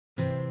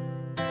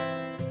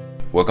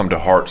Welcome to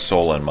Heart,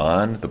 Soul, and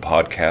Mind, the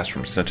podcast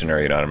from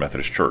Centenary United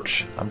Methodist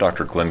Church. I'm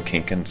Dr. Glenn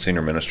Kinkin,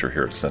 Senior Minister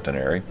here at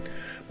Centenary.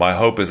 My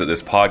hope is that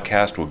this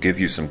podcast will give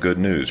you some good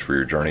news for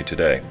your journey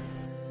today.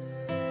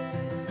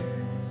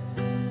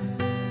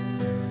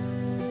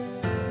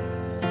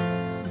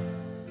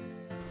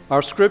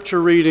 Our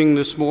scripture reading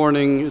this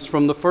morning is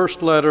from the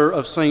first letter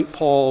of St.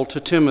 Paul to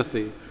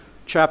Timothy,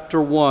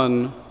 chapter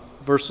 1,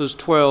 verses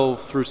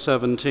 12 through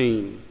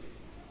 17.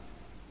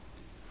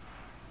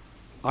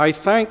 I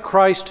thank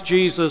Christ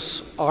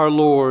Jesus our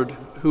Lord,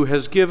 who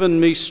has given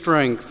me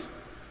strength,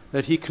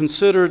 that he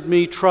considered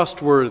me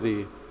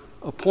trustworthy,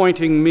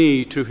 appointing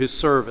me to his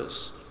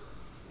service.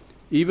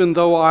 Even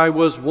though I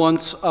was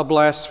once a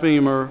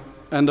blasphemer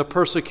and a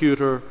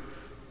persecutor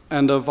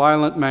and a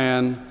violent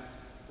man,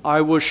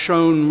 I was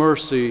shown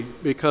mercy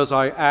because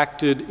I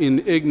acted in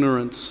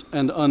ignorance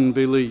and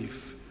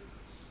unbelief.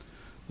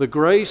 The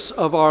grace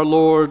of our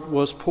Lord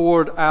was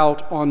poured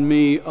out on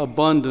me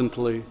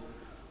abundantly,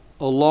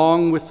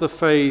 along with the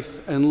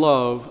faith and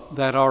love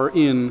that are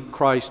in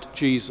Christ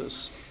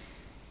Jesus.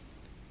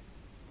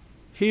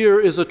 Here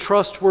is a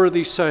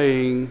trustworthy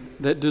saying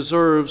that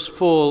deserves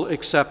full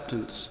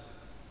acceptance.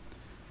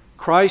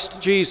 Christ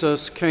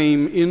Jesus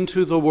came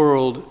into the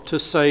world to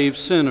save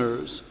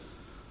sinners,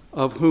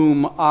 of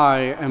whom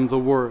I am the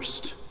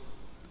worst.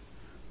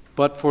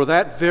 But for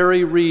that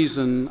very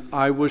reason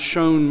I was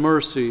shown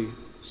mercy,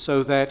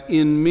 so that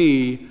in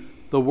me,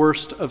 the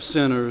worst of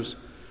sinners,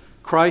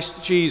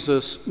 Christ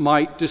Jesus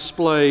might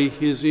display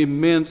his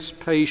immense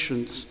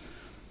patience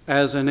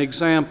as an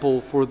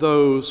example for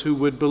those who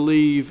would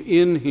believe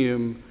in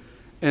him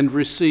and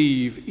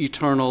receive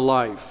eternal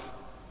life.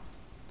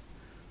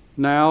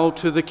 Now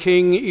to the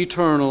King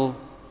eternal,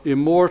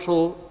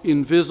 immortal,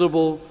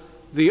 invisible,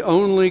 the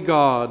only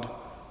God,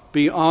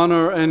 be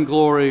honor and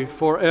glory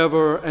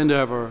forever and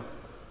ever.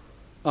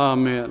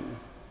 Amen.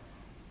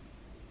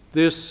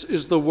 This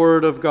is the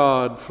word of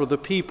God for the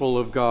people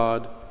of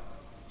God.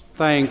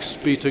 Thanks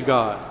be to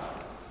God.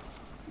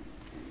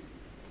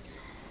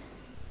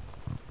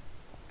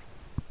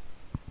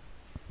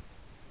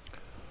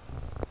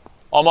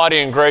 Almighty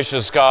and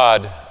gracious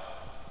God,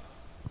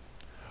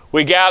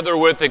 we gather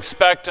with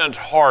expectant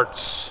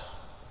hearts,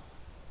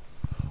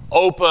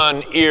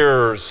 open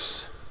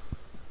ears,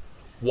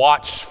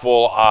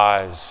 watchful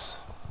eyes,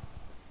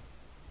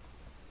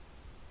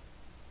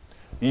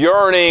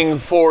 yearning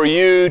for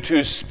you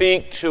to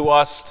speak to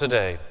us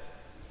today.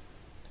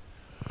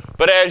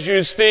 But as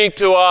you speak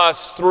to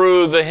us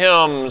through the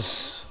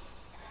hymns,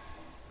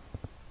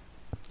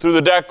 through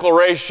the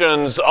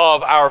declarations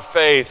of our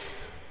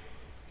faith,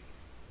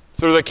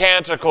 through the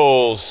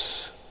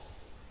canticles,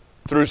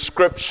 through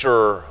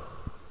Scripture,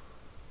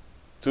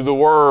 through the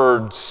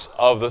words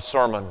of the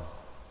sermon,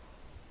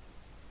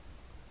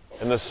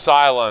 in the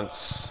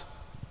silence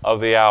of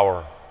the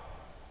hour,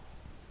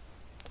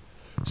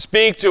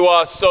 speak to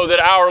us so that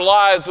our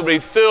lives will be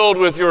filled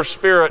with your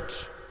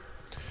Spirit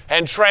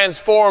and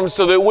transformed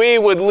so that we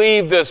would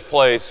leave this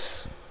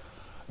place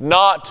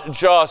not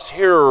just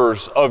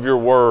hearers of your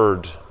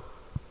word,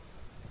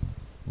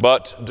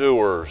 but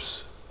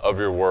doers of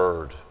your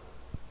word.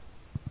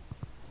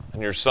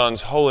 In your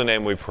Son's holy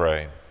name we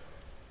pray.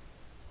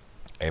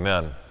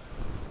 Amen.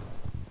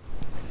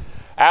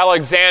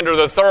 Alexander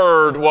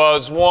III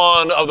was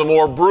one of the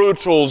more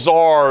brutal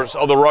czars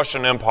of the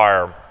Russian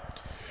Empire.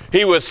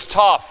 He was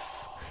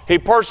tough. He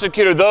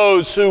persecuted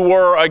those who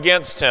were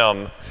against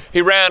him. He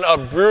ran a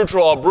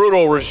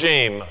brutal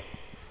regime.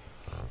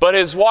 But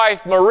his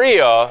wife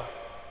Maria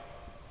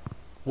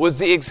was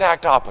the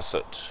exact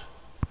opposite.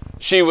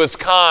 She was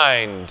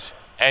kind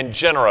and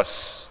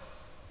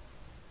generous,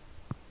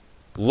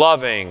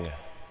 loving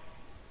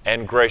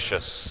and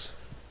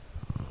gracious.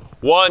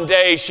 One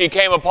day she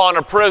came upon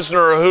a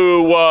prisoner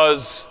who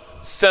was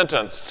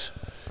sentenced.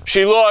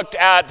 She looked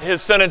at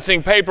his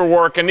sentencing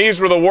paperwork, and these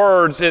were the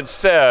words it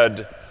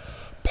said: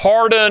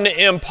 "Pardon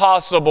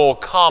impossible,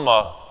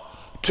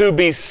 to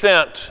be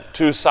sent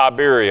to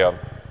Siberia."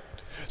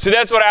 See,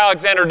 that's what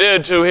Alexander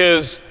did to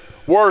his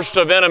worst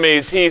of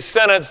enemies. He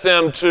sentenced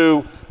them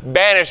to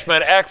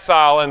banishment,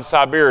 exile in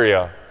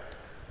Siberia.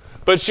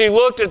 But she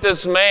looked at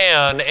this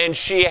man and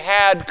she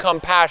had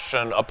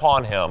compassion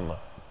upon him.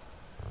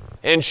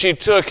 And she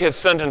took his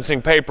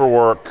sentencing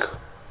paperwork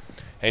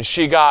and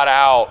she got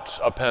out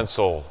a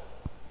pencil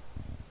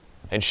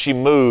and she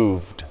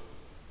moved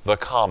the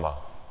comma.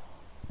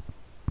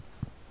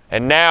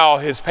 And now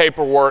his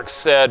paperwork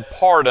said,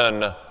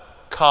 "Pardon,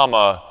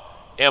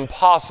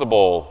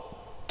 impossible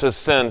to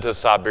send to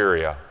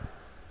Siberia."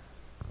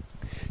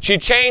 She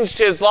changed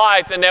his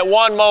life in that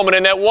one moment,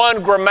 in that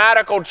one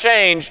grammatical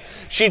change.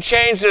 She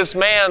changed this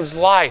man's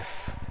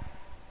life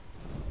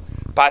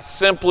by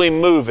simply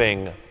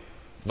moving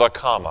the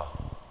comma.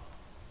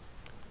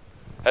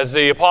 As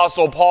the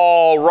Apostle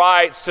Paul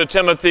writes to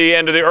Timothy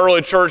and to the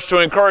early church to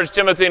encourage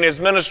Timothy in his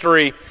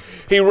ministry,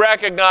 he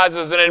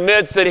recognizes and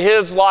admits that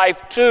his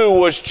life too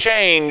was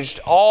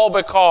changed, all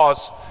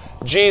because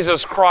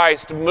Jesus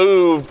Christ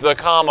moved the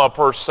comma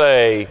per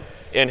se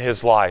in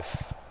his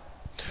life.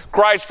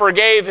 Christ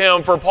forgave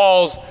him for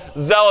Paul's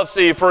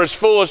zealousy, for his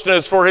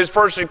foolishness, for his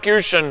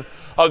persecution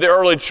of the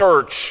early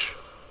church.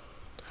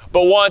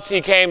 But once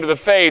he came to the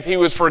faith, he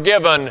was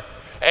forgiven,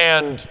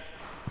 and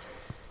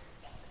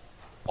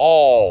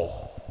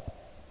all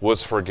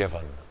was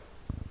forgiven.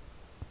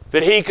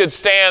 That he could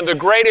stand, the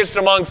greatest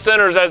among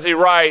sinners, as he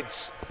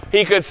writes,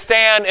 he could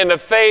stand in the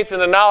faith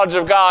and the knowledge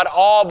of God,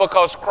 all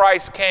because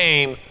Christ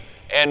came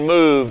and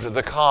moved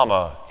the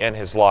comma in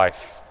his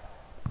life.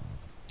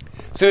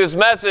 See, this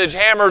message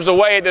hammers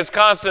away at this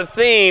constant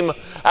theme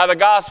out of the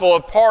gospel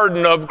of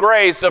pardon, of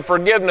grace, of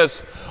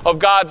forgiveness, of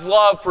God's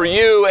love for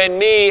you and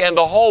me and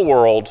the whole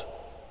world.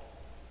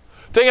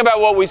 Think about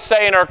what we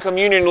say in our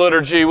communion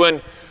liturgy.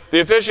 When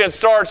the officiant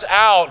starts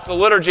out the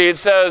liturgy, it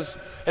says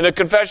in the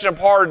confession of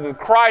pardon,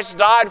 Christ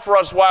died for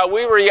us while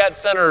we were yet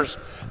sinners.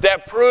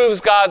 That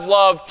proves God's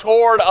love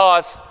toward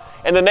us.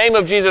 In the name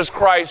of Jesus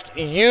Christ,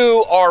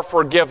 you are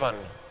forgiven.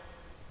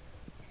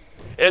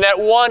 In that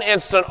one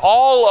instant,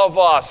 all of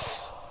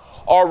us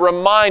are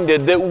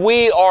reminded that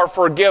we are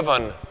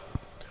forgiven,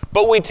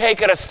 but we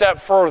take it a step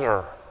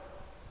further.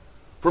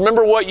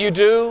 Remember what you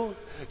do?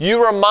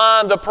 You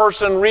remind the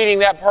person reading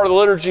that part of the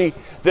liturgy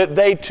that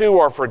they too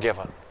are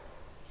forgiven.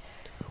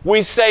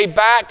 We say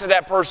back to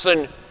that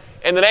person,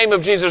 in the name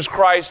of Jesus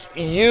Christ,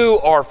 you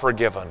are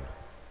forgiven.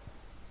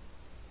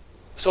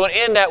 So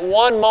in that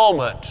one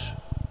moment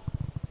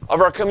of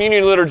our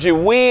communion liturgy,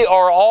 we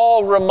are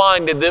all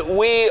reminded that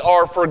we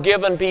are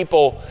forgiven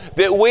people,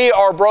 that we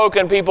are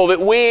broken people, that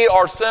we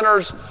are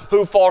sinners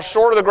who fall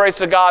short of the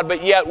grace of God,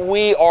 but yet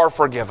we are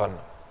forgiven.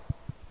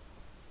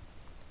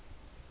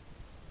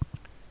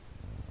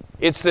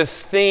 It's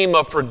this theme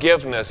of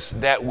forgiveness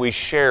that we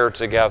share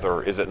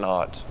together, is it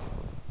not?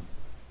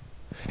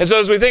 And so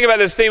as we think about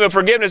this theme of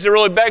forgiveness, it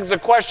really begs the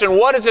question,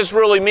 what does this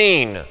really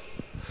mean?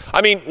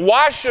 I mean,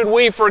 why should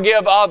we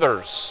forgive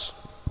others?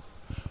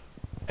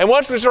 And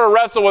once we sort of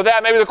wrestle with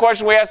that, maybe the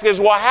question we ask is,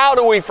 well, how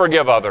do we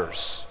forgive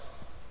others?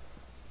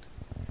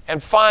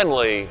 And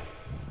finally,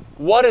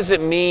 what does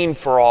it mean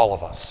for all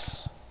of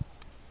us?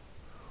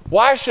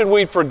 Why should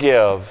we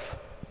forgive?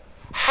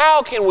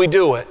 How can we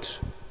do it?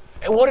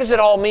 And what does it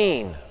all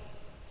mean?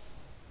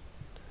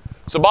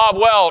 So Bob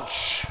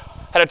Welch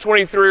had a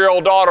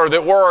 23-year-old daughter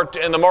that worked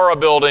in the Murrah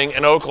building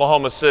in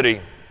Oklahoma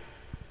City.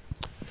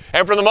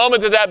 And from the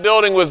moment that that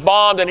building was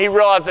bombed and he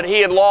realized that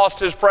he had lost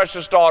his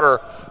precious daughter,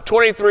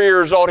 23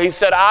 years old, he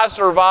said, I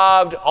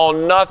survived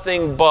on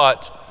nothing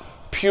but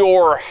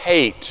pure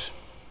hate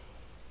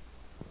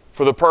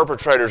for the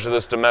perpetrators of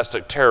this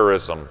domestic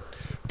terrorism.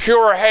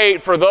 Pure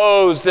hate for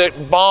those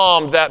that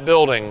bombed that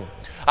building.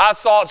 I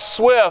sought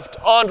swift,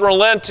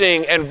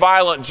 unrelenting, and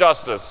violent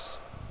justice.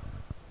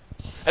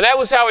 And that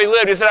was how he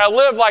lived. He said, I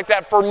lived like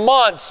that for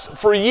months,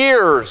 for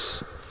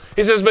years.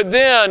 He says, but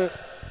then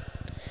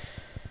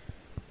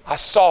I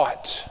saw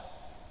it.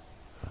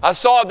 I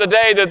saw it the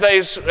day that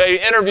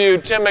they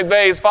interviewed Tim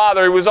McVeigh's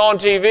father. He was on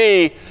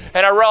TV,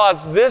 and I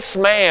realized this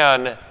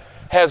man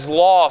has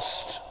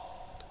lost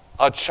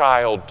a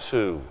child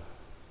too.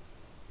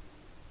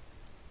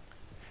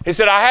 He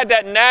said, I had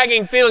that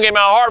nagging feeling in my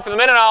heart from the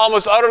minute I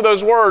almost uttered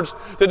those words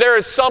that there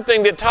is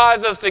something that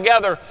ties us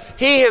together.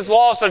 He has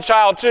lost a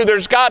child too.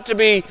 There's got to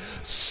be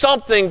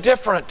something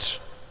different.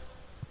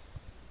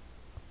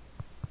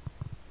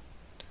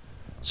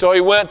 So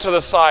he went to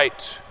the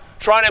site,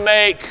 trying to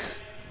make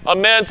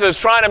amends,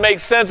 trying to make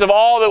sense of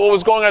all that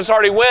was going on in his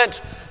heart. He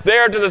went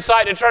there to the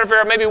site to try to figure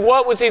out maybe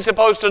what was he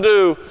supposed to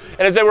do.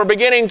 And as they were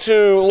beginning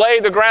to lay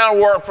the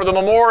groundwork for the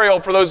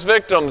memorial for those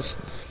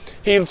victims,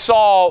 he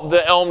saw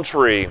the elm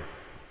tree.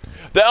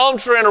 The elm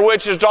tree under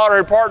which his daughter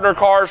had parked her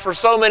cars for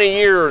so many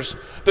years.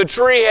 The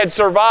tree had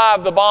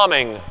survived the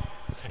bombing.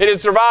 It had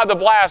survived the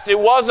blast. It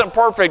wasn't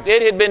perfect.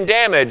 It had been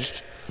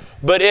damaged,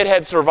 but it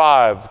had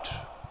survived.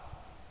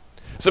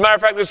 As a matter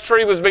of fact, this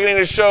tree was beginning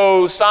to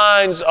show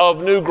signs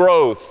of new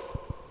growth,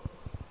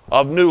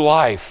 of new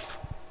life.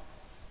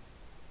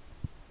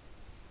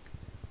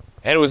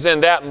 And it was in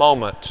that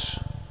moment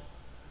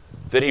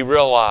that he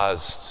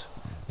realized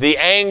the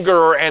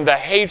anger and the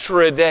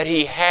hatred that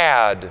he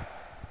had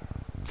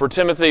for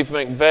Timothy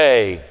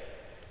McVeigh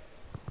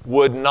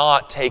would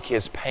not take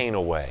his pain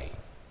away.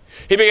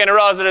 He began to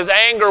realize that his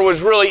anger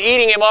was really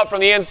eating him up from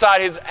the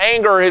inside. His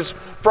anger, his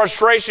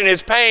frustration,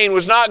 his pain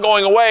was not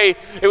going away.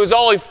 It was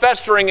only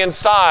festering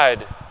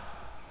inside.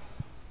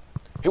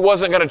 He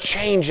wasn't going to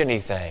change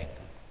anything.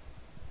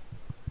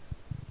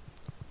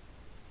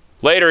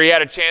 Later, he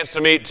had a chance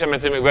to meet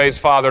Timothy McVeigh's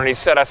father, and he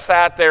said, I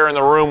sat there in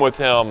the room with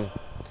him.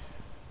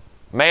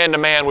 Man to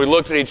man, we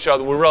looked at each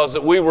other and we realized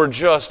that we were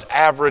just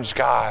average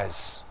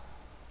guys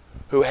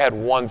who had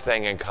one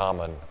thing in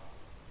common.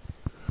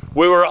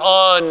 We were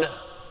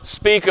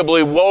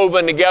unspeakably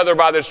woven together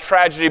by this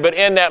tragedy, but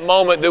in that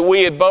moment that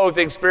we had both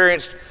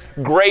experienced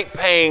great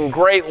pain,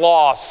 great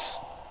loss,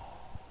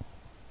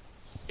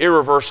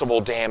 irreversible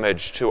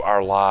damage to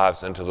our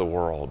lives and to the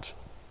world.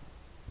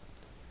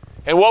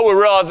 And what we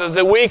realized is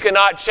that we could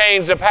not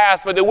change the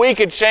past, but that we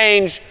could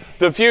change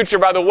the future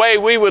by the way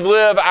we would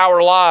live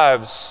our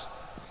lives.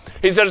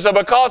 He said, so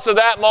because of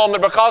that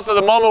moment, because of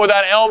the moment with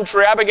that elm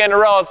tree, I began to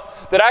realize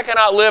that I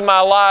cannot live my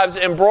lives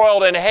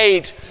embroiled in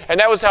hate. And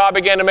that was how I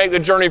began to make the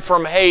journey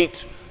from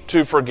hate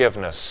to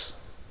forgiveness.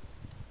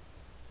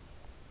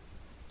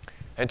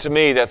 And to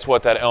me, that's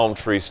what that elm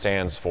tree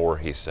stands for,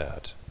 he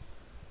said.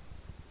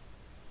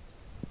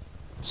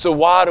 So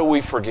why do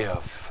we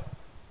forgive?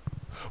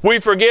 We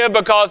forgive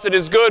because it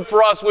is good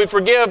for us. We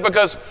forgive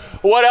because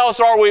what else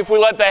are we if we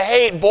let the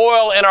hate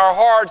boil in our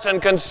hearts and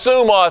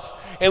consume us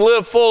and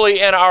live fully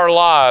in our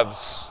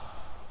lives?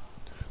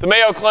 The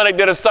Mayo Clinic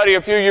did a study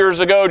a few years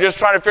ago just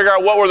trying to figure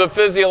out what were the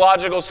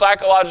physiological,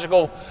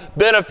 psychological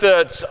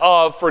benefits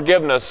of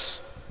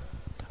forgiveness.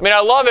 I mean,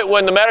 I love it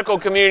when the medical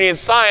community and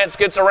science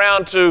gets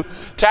around to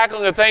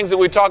tackling the things that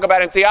we talk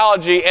about in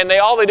theology, and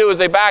all they do is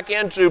they back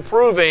into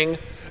proving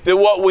that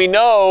what we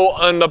know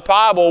in the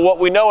Bible, what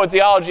we know in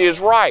theology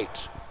is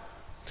right.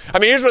 I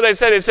mean, here's what they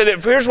say. They said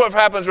that here's what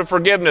happens with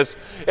forgiveness.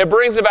 It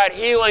brings about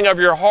healing of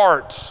your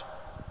heart.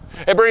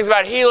 It brings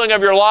about healing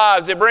of your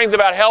lives. It brings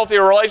about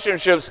healthier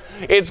relationships.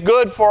 It's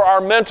good for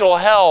our mental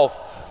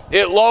health.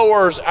 It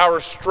lowers our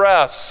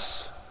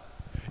stress.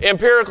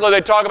 Empirically,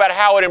 they talk about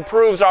how it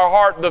improves our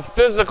heart, the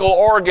physical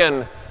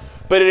organ,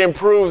 but it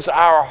improves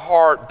our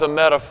heart, the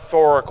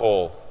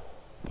metaphorical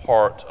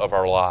part of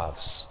our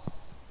lives.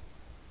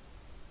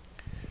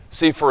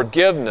 See,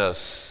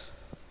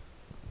 forgiveness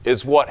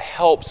is what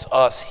helps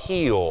us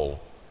heal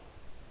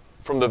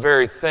from the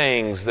very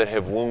things that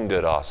have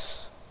wounded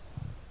us,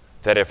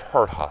 that have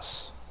hurt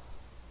us.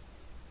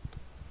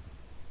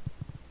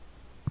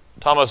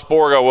 Thomas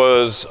Borga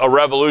was a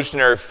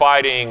revolutionary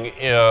fighting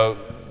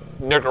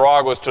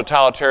Nicaragua's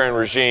totalitarian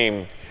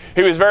regime.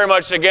 He was very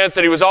much against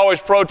it. He was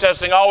always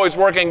protesting, always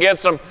working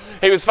against them.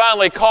 He was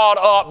finally caught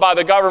up by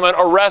the government,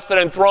 arrested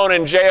and thrown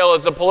in jail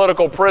as a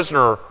political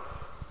prisoner.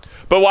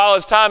 But while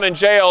his time in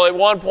jail, at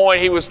one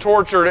point he was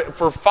tortured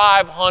for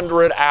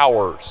 500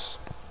 hours.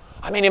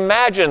 I mean,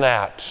 imagine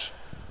that.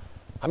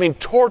 I mean,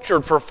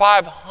 tortured for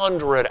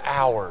 500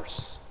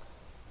 hours.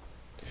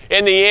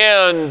 In the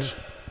end,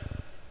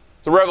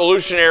 the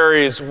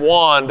revolutionaries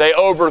won. They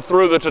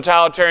overthrew the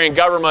totalitarian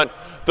government.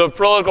 The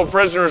political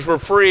prisoners were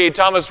freed.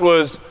 Thomas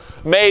was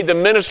made the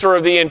Minister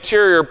of the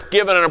Interior,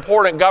 given an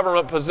important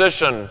government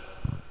position.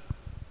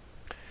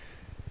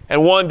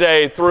 And one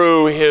day,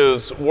 through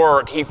his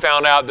work, he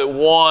found out that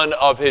one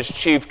of his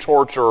chief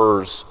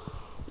torturers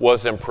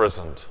was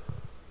imprisoned.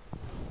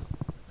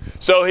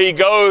 So he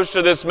goes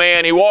to this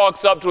man, he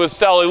walks up to his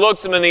cell, he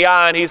looks him in the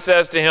eye, and he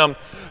says to him,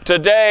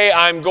 "Today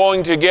I'm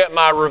going to get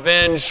my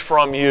revenge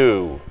from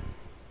you."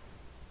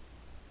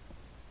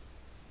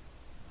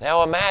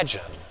 Now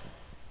imagine,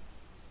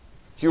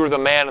 you are the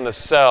man in the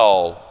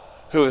cell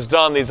who has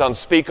done these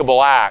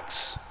unspeakable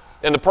acts,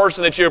 and the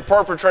person that you have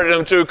perpetrated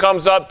them to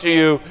comes up to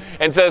you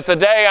and says,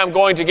 "Today I'm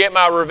going to get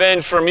my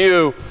revenge from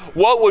you."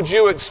 What would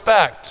you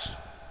expect?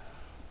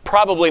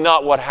 Probably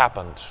not what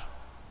happened.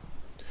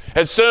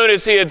 As soon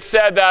as he had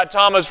said that,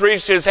 Thomas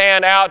reached his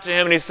hand out to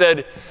him and he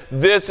said,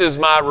 "This is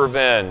my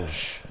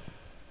revenge.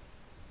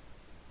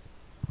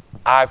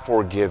 I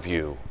forgive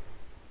you.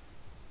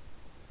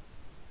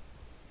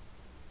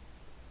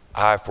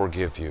 I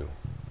forgive you."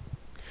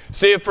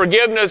 See, if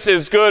forgiveness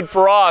is good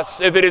for us,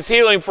 if it is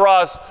healing for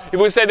us, if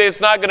we say that it's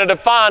not going to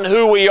define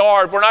who we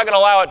are, if we're not going to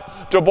allow it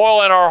to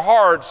boil in our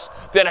hearts,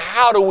 then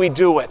how do we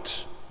do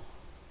it?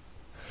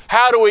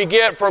 How do we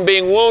get from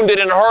being wounded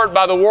and hurt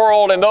by the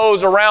world and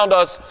those around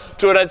us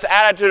to an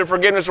attitude of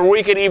forgiveness where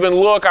we can even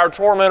look our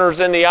tormentors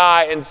in the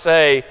eye and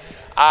say,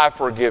 "I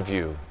forgive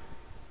you"?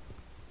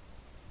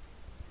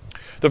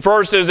 The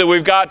first is that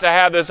we've got to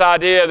have this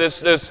idea,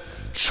 this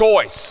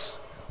choice.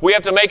 We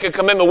have to make a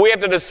commitment. We have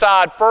to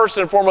decide first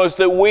and foremost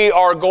that we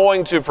are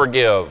going to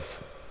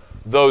forgive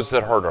those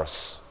that hurt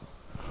us.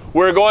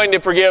 We're going to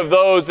forgive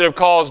those that have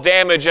caused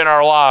damage in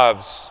our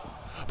lives.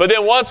 But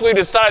then once we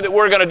decide that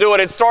we're going to do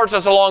it, it starts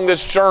us along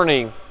this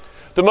journey.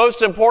 The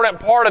most important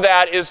part of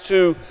that is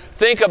to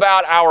think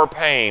about our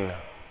pain.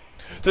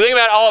 To think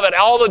about all of it,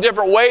 all the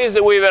different ways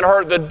that we've been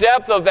hurt, the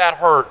depth of that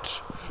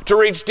hurt. To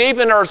reach deep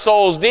into our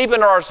souls, deep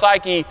into our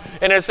psyche,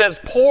 and in a sense,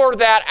 pour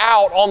that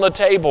out on the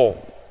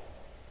table.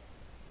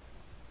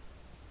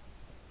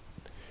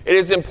 It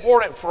is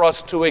important for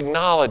us to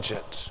acknowledge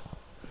it,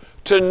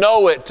 to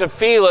know it, to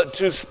feel it,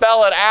 to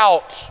spell it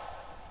out.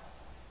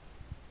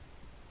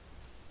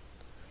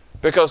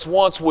 Because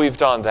once we've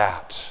done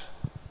that,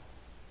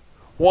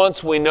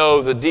 once we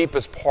know the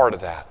deepest part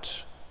of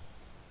that,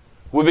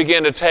 we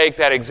begin to take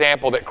that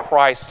example that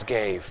Christ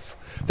gave.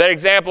 That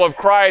example of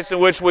Christ in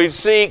which we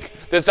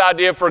seek this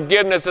idea of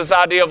forgiveness, this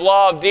idea of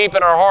love deep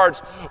in our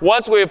hearts.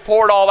 Once we have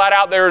poured all that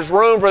out, there is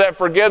room for that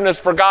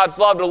forgiveness, for God's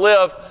love to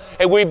live,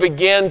 and we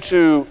begin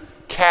to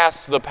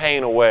cast the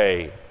pain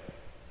away.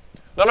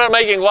 Now, I'm not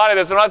making light of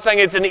this. I'm not saying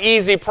it's an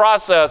easy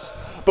process,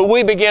 but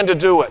we begin to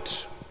do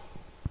it.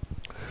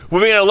 We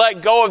begin to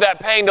let go of that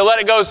pain, to let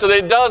it go so that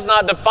it does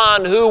not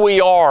define who we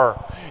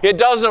are. It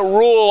doesn't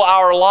rule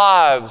our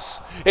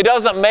lives. It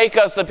doesn't make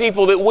us the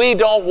people that we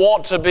don't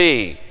want to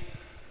be.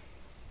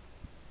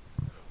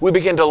 We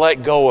begin to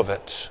let go of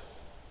it.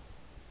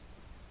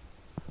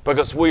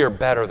 Because we are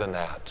better than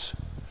that,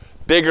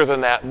 bigger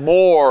than that,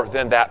 more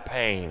than that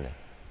pain.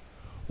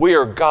 We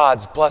are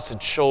God's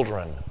blessed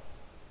children.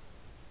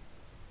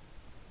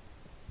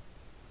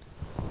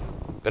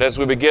 But as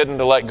we begin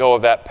to let go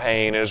of that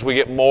pain, and as we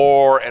get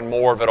more and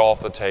more of it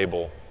off the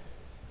table,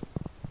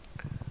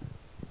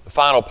 the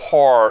final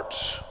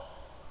part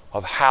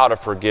of how to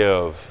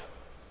forgive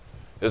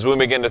is when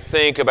we begin to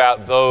think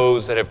about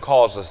those that have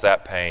caused us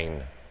that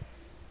pain.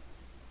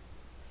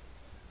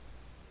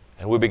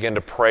 And we begin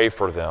to pray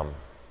for them.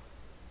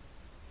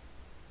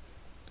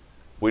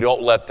 We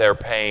don't let their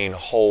pain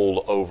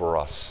hold over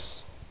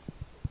us.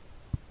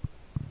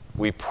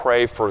 We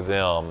pray for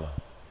them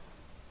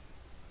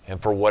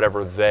and for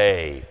whatever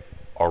they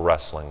are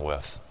wrestling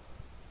with.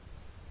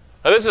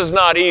 Now, this is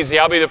not easy.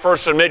 I'll be the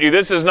first to admit to you,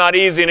 this is not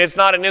easy, and it's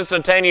not an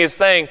instantaneous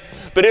thing,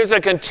 but it's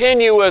a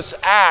continuous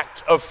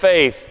act of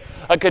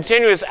faith, a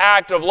continuous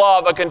act of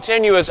love, a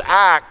continuous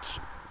act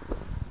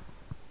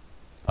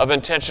of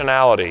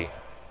intentionality.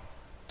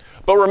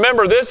 But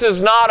remember, this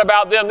is not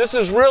about them. This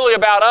is really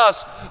about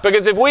us,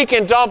 because if we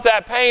can dump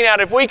that pain out,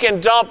 if we can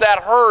dump that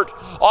hurt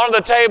on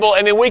the table,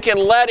 and then we can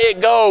let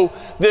it go,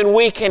 then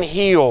we can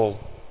heal.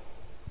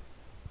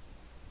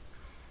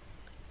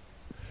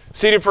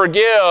 See, to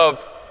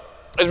forgive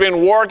has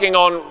been working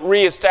on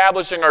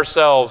reestablishing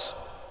ourselves,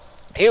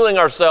 healing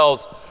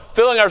ourselves,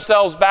 filling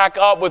ourselves back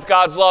up with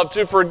God's love.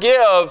 To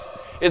forgive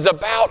is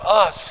about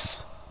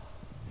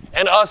us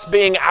and us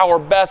being our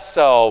best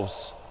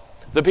selves,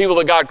 the people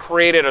that God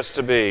created us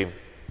to be.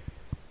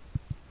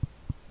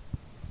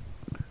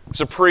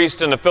 There's a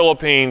priest in the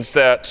Philippines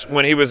that,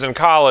 when he was in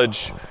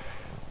college,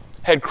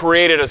 had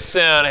created a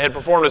sin, had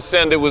performed a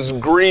sin that was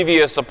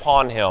grievous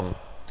upon him.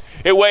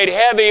 It weighed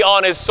heavy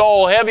on his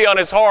soul, heavy on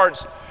his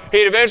heart.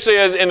 He had eventually,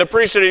 as in the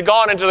priesthood, had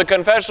gone into the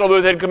confessional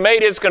booth, had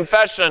made his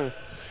confession,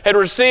 had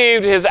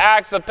received his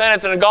acts of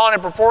penance, and had gone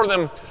and performed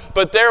them,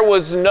 but there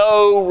was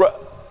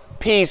no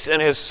peace in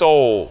his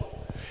soul.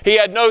 He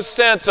had no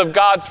sense of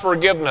God's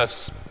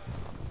forgiveness.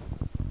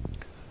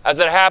 As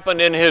it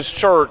happened in his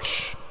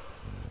church,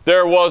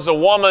 there was a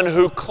woman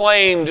who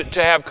claimed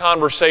to have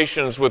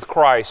conversations with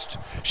Christ.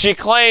 She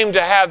claimed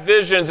to have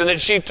visions and that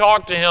she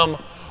talked to him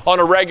on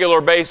a regular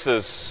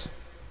basis.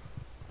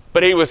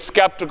 But he was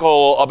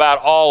skeptical about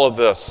all of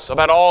this,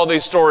 about all of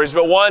these stories.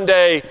 But one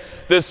day,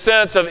 this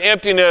sense of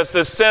emptiness,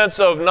 this sense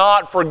of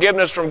not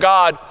forgiveness from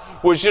God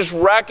was just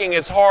wrecking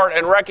his heart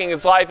and wrecking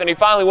his life. And he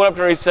finally went up to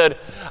her and he said,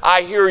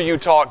 "I hear you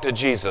talk to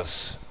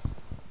Jesus."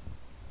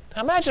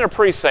 Now imagine a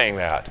priest saying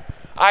that.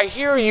 "I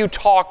hear you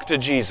talk to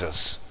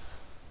Jesus.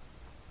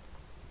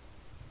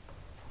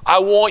 I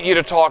want you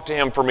to talk to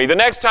him for me. The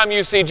next time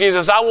you see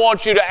Jesus, I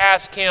want you to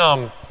ask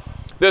him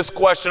this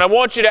question. I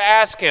want you to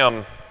ask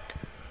him,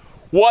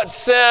 what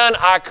sin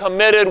I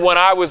committed when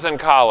I was in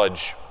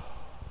college?"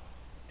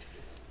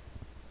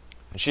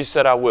 And she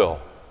said, "I will."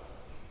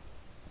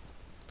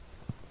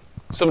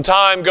 Some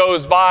time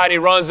goes by and he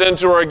runs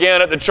into her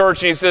again at the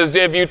church and he says,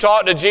 "Have you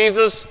talked to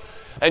Jesus?"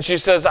 And she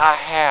says, "I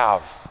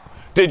have."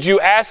 "Did you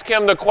ask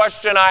him the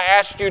question I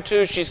asked you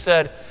to?" She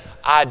said,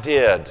 "I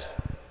did."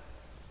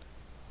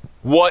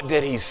 "What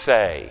did he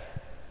say?"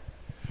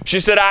 She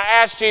said, "I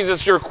asked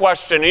Jesus your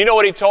question. And you know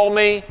what he told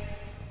me?"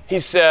 He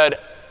said,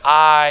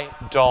 "I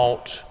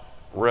don't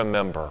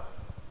remember."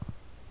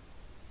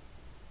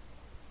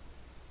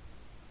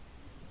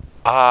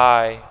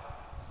 I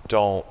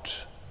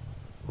don't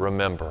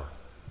remember.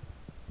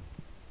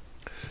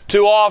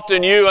 Too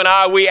often you and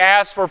I, we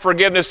ask for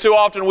forgiveness. Too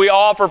often we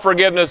offer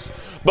forgiveness.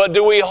 But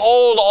do we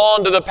hold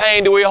on to the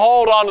pain? Do we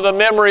hold on to the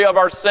memory of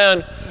our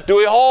sin? Do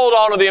we hold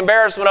on to the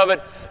embarrassment of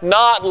it,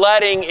 not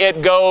letting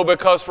it go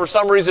because for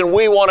some reason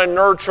we want to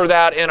nurture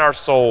that in our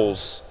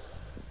souls?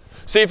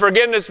 See,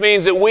 forgiveness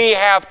means that we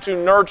have to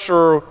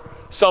nurture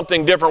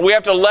something different. We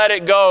have to let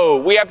it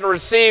go. We have to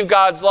receive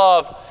God's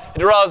love and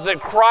to realize that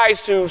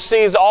Christ, who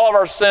sees all of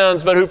our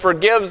sins but who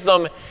forgives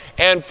them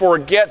and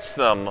forgets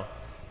them,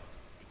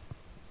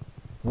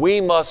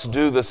 we must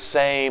do the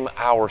same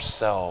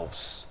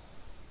ourselves.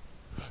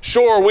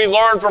 Sure, we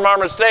learn from our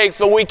mistakes,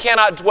 but we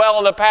cannot dwell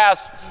in the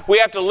past. We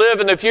have to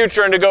live in the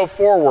future and to go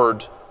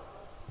forward.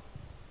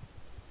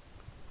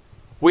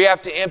 We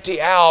have to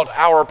empty out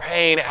our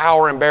pain,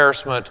 our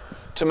embarrassment,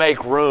 to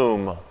make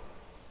room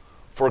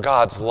for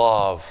God's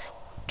love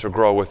to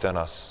grow within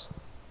us.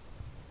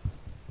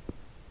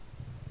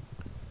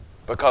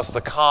 Because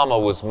the comma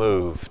was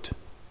moved,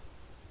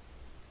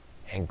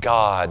 and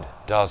God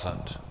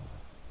doesn't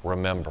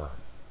remember.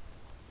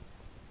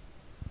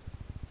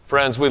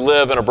 Friends, we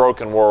live in a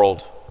broken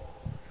world.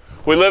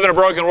 We live in a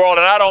broken world,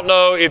 and I don't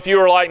know if you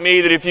are like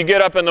me, that if you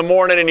get up in the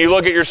morning and you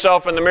look at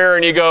yourself in the mirror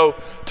and you go,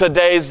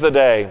 "Today's the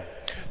day.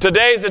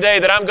 Today's the day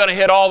that I'm going to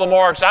hit all the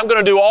marks. I'm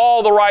going to do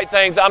all the right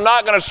things. I'm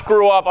not going to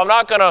screw up. I'm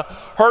not going to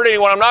hurt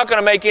anyone. I'm not going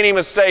to make any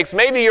mistakes."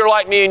 Maybe you're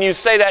like me and you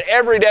say that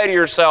every day to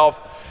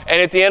yourself,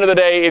 and at the end of the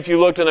day, if you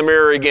looked in the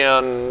mirror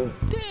again,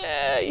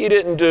 you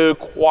didn't do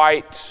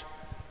quite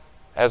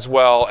as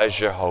well as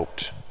you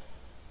hoped.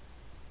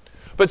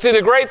 But see,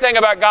 the great thing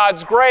about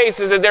God's grace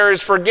is that there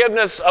is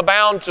forgiveness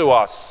abound to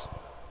us.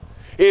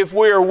 if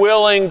we are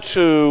willing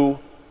to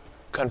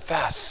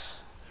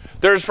confess.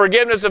 There's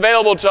forgiveness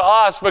available to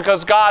us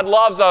because God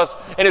loves us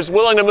and is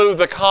willing to move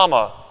the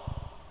comma.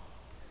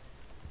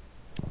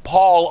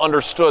 Paul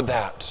understood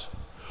that.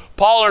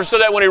 Paul understood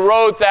that when he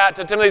wrote that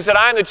to Timothy. He said,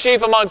 I am the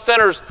chief among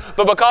sinners,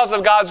 but because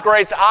of God's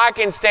grace, I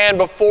can stand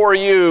before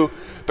you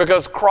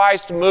because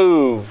Christ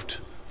moved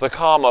the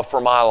comma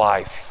for my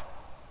life.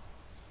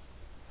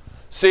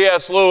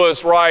 C.S.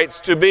 Lewis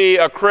writes, to be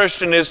a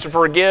Christian is to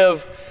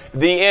forgive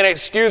the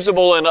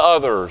inexcusable in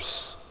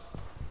others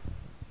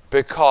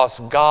because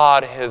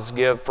God has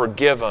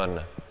forgiven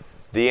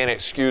the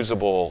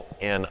inexcusable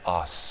in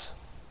us.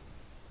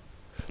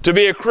 To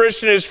be a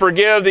Christian is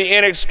forgive the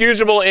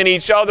inexcusable in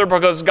each other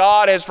because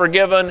God has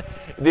forgiven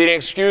the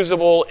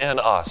inexcusable in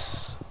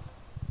us.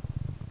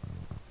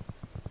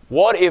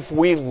 What if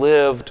we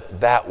lived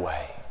that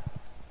way?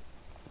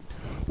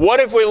 What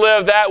if we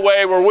lived that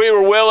way where we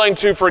were willing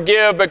to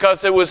forgive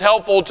because it was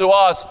helpful to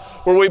us,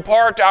 where we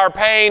parked our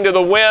pain to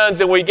the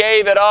winds and we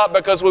gave it up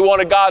because we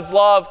wanted God's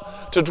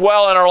love to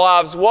dwell in our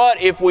lives?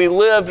 What if we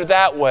lived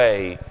that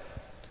way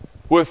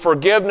with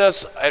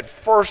forgiveness at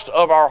first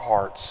of our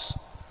hearts?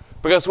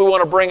 Because we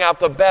want to bring out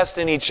the best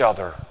in each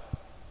other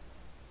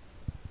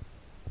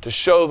to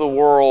show the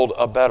world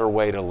a better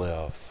way to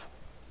live.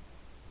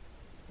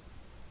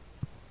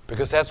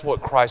 Because that's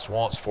what Christ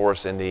wants for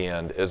us in the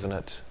end, isn't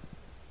it?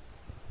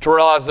 To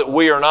realize that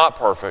we are not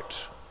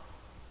perfect,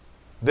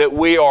 that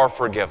we are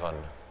forgiven,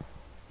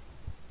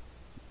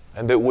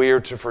 and that we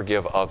are to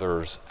forgive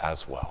others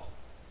as well.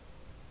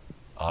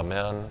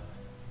 Amen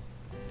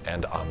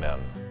and amen.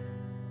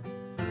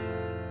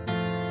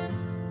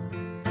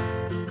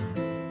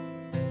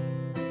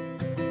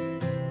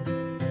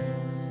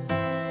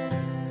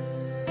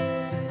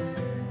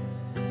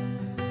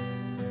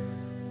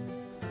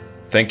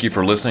 Thank you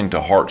for listening to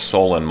Heart,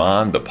 Soul, and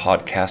Mind, the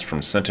podcast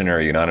from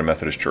Centenary United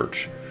Methodist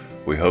Church.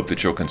 We hope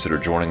that you'll consider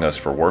joining us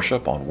for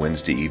worship on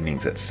Wednesday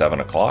evenings at 7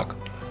 o'clock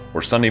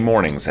or Sunday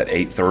mornings at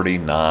 8:30,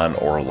 9,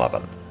 or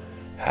 11.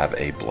 Have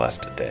a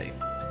blessed day.